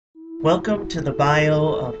Welcome to the bio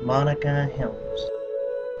of Monica Helms.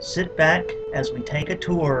 Sit back as we take a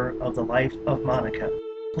tour of the life of Monica.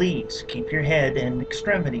 Please keep your head and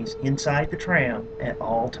extremities inside the tram at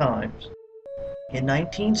all times. In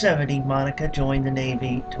 1970, Monica joined the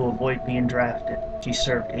Navy to avoid being drafted. She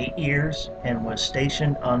served 8 years and was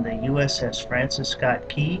stationed on the USS Francis Scott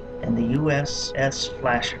Key and the USS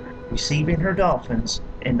Flasher, receiving her Dolphins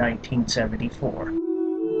in 1974.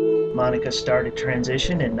 Monica started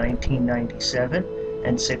transition in 1997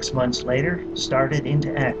 and 6 months later started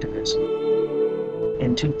into activism.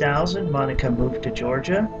 In 2000, Monica moved to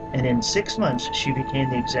Georgia, and in 6 months she became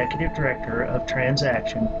the executive director of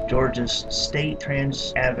Transaction, Georgia's state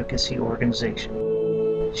trans advocacy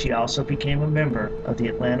organization. She also became a member of the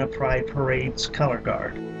Atlanta Pride Parade's Color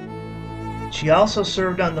Guard. She also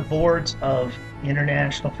served on the boards of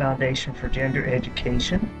International Foundation for Gender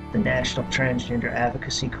Education, the National Transgender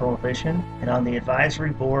Advocacy Coalition, and on the advisory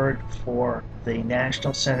board for the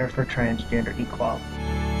National Center for Transgender Equality.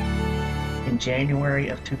 In January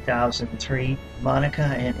of 2003, Monica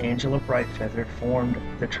and Angela Brightfeather formed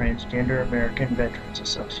the Transgender American Veterans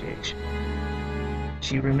Association.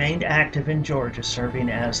 She remained active in Georgia, serving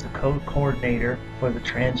as the co-coordinator for the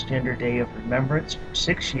Transgender Day of Remembrance for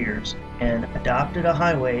 6 years and adopted a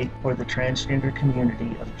highway for the transgender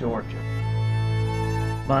community of Georgia.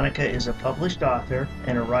 Monica is a published author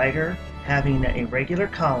and a writer, having a regular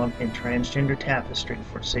column in Transgender Tapestry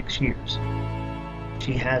for 6 years.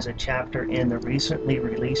 She has a chapter in the recently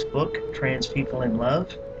released book, Trans People in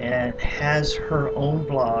Love, and has her own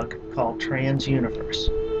blog called Trans Universe.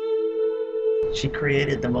 She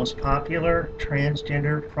created the most popular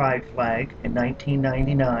transgender pride flag in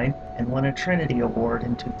 1999 and won a Trinity Award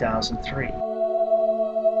in 2003.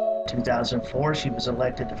 In 2004, she was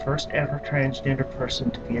elected the first ever transgender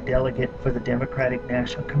person to be a delegate for the Democratic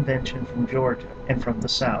National Convention from Georgia and from the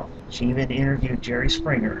South. She even interviewed Jerry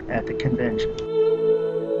Springer at the convention.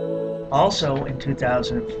 Also in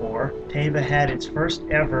 2004, Teva had its first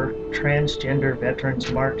ever Transgender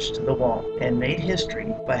Veterans March to the Wall and made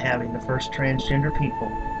history by having the first transgender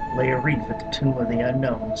people lay a wreath at the Tomb of the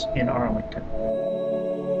Unknowns in Arlington.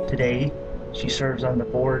 Today, she serves on the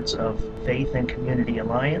boards of Faith and Community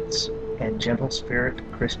Alliance and Gentle Spirit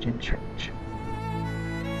Christian Church.